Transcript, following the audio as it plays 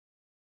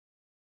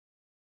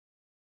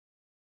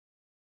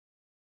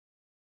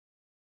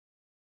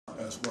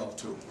as well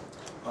too.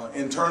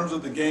 In terms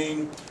of the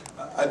game,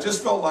 I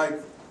just felt like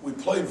we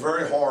played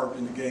very hard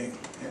in the game,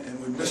 and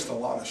we missed a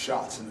lot of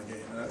shots in the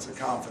game, and that's a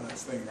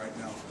confidence thing right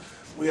now.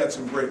 We had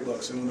some great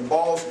looks, and when the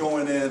ball's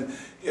going in,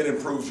 it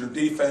improves your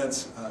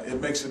defense.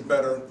 It makes it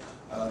better.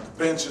 The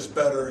bench is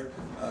better.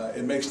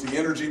 It makes the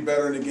energy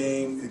better in the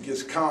game. It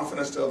gives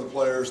confidence to other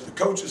players. The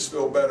coaches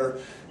feel better.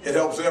 It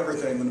helps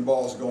everything when the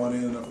ball's going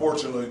in. And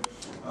unfortunately,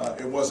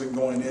 it wasn't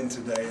going in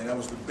today, and that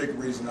was the big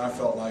reason I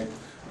felt like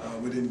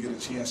we didn't get a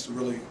chance to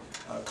really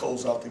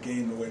close out the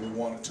game the way we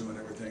wanted to and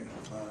everything.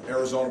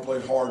 Arizona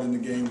played hard in the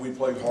game. We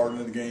played hard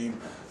in the game.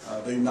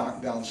 They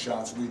knocked down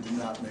shots. We did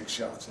not make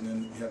shots. And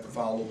then you had to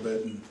foul a little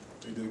bit, and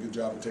they did a good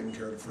job of taking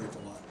care of the free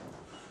throw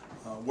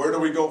line. Where do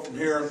we go from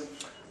here?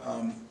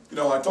 You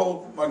know, I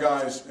told my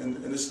guys, and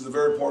this is a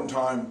very important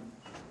time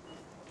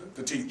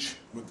to teach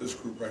with this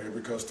group right here,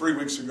 because 3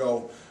 weeks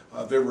ago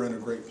they were in a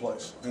great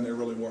place, and they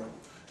really were.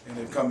 And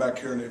they've come back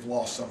here and they've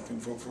lost something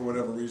for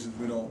whatever reason.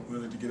 We don't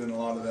really need to get into a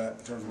lot of that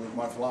in terms of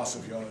my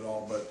philosophy on it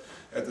all. But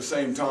at the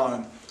same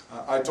time,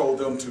 I told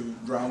them to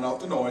drown out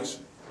the noise,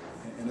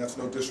 and that's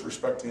no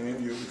disrespect to any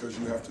of you because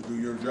you have to do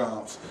your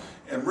jobs,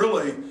 and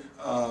really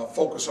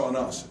focus on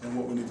us and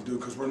what we need to do,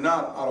 because we're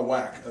not out of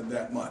whack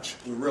that much.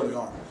 We really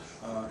aren't.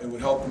 It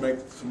would help to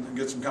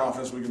get some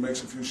confidence. We can make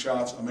some few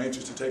shots. I'm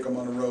anxious to take them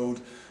on the road,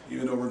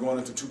 even though we're going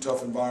into 2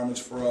 tough environments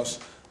for us.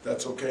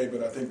 That's okay,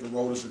 but I think the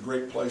road is a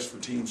great place for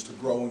teams to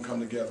grow and come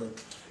together.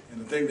 And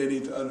the thing they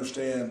need to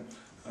understand,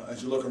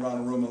 as you look around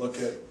the room and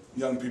look at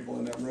young people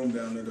in that room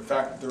down there, the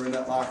fact that they're in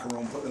that locker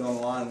room putting it on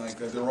the line like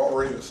that, they're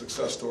already a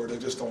success story. They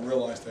just don't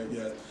realize that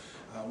yet.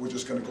 We're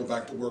just going to go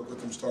back to work with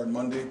them starting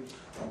Monday.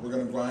 We're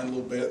going to grind a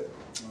little bit.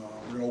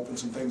 We're going to open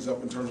some things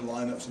up in terms of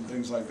lineups and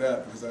things like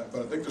that. But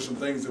I think there's some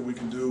things that we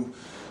can do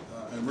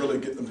and really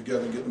get them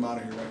together and get them out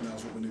of here right now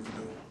is what we need to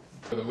do.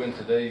 For the win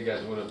today, you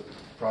guys would have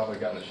probably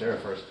gotten a share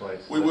of first place.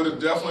 We would have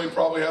definitely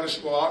probably had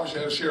obviously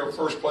had a share of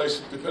first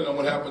place depending on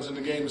what happens in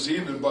the game this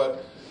evening.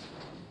 But,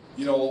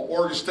 you know,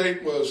 Oregon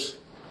State was,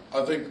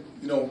 I think,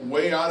 you know,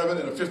 way out of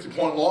it in a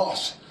 50-point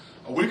loss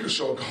a week or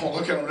so ago.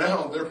 Look at them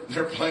now.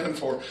 They're playing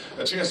for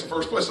a chance at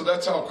first place. So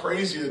that's how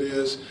crazy it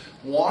is.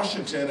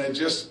 Washington had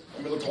just,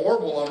 I mean, looked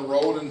horrible on the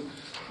road, and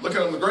look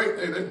at them, great.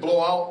 They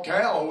blow out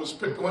Cal, who was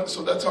picked to win.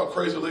 So that's how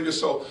crazy the league is.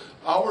 So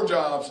our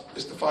job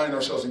is to find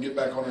ourselves and get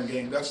back on our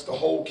game. That's the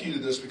whole key to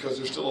this, because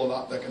there's still a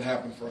lot that can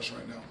happen for us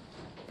right now.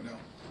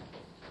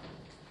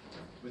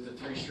 With the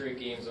 3 straight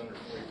games under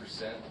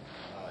 40%,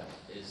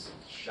 is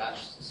shot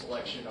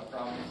selection a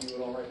problem with you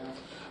at all right now?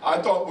 I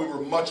thought we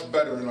were much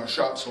better in our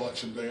shot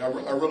selection today. I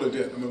really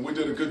did. I mean, we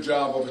did a good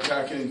job of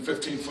attacking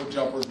 15-foot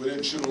jumpers. We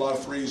didn't shoot a lot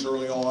of threes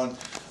early on.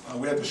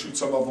 We had to shoot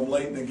some of them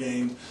late in the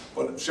game,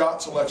 but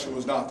shot selection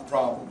was not the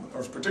problem.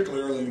 Or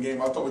particularly early in the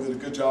game, I thought we did a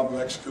good job of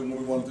executing what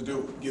we wanted to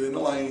do. Get in the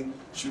lane,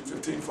 shoot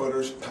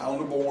 15-footers, pound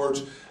the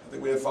boards. I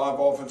think we had 5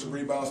 offensive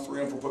rebounds,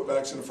 3 of them for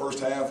putbacks in the first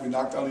half. We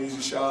knocked down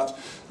easy shots.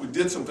 We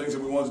did some things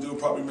that we wanted to do,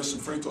 probably missed some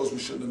free throws we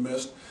shouldn't have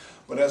missed.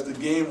 But as the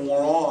game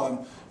wore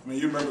on, I mean,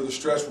 you remember the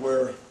stretch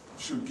where,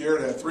 shoot,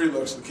 Garrett had 3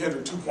 looks, the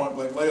Kendrick 2-point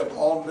blank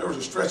layup. There was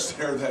a stretch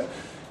there that,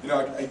 you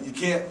know, you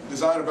can't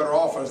design a better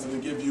offense than to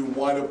give you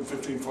wide open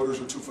 15-footers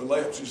or 2-foot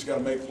layups. You just got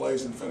to make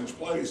plays and finish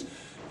plays.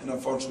 And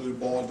unfortunately, the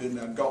ball did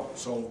not go.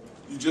 So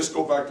you just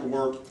go back to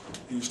work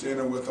and you stand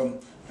there with them,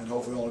 and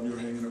hopefully all of you are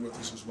hanging there with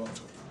us as well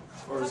too.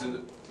 As far as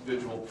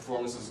individual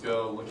performances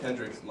go,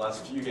 Kendrick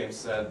last few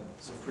games had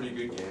some pretty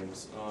good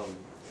games.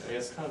 I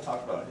guess kind of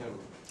talk about him.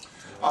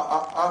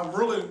 I'm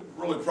really,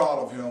 really proud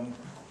of him,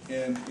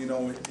 and you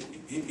know,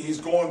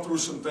 he's going through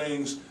some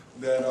things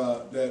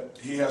that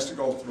he has to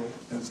go through,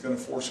 and it's going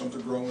to force him to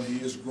grow, and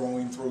he is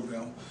growing through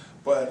them.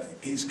 But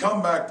he's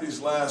come back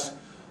these last,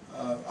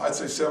 I'd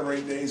say 7 or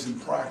 8 days in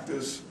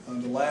practice,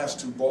 the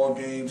last 2 ball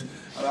games.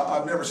 And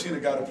I've never seen a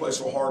guy to play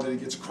so hard that he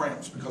gets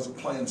cramps because of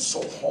playing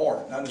so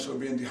hard, not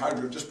necessarily being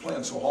dehydrated, just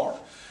playing so hard.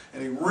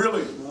 And he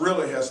really,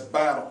 really has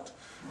battled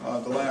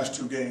the last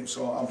 2 games.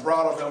 So I'm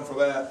proud of him for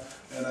that,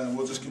 and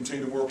we'll just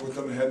continue to work with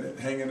him and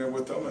hang in there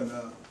with them. And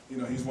you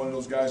know, he's one of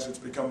those guys that's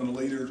becoming a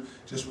leader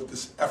just with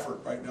this effort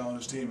right now on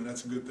his team, and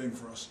that's a good thing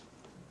for us.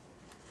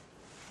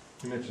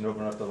 You mentioned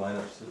opening up the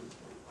lineups.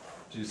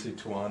 Do you see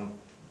Tuan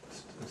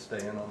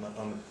staying on the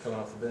coming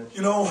off the bench?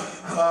 You know,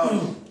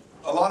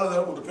 a lot of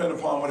that will depend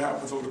upon what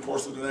happens over the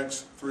course of the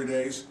next 3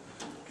 days.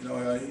 You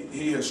know,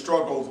 he has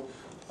struggled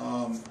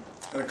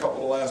in a couple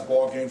of the last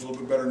ball games, a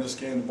little bit better in this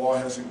game. The ball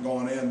hasn't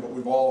gone in, but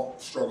we've all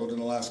struggled in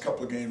the last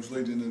couple of games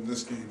leading into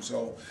this game.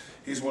 So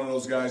he's one of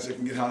those guys that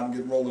can get hot and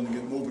get rolling and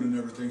get moving and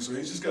everything. So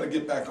he's just got to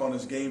get back on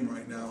his game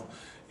right now.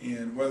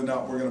 And whether or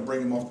not we're going to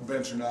bring him off the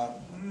bench or not,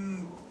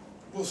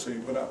 we'll see,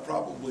 but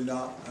probably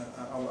not.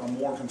 I'm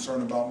more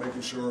concerned about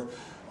making sure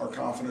our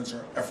confidence,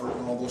 our effort,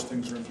 and all those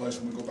things are in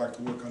place when we go back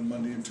to work on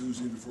Monday and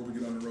Tuesday before we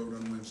get on the road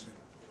on Wednesday.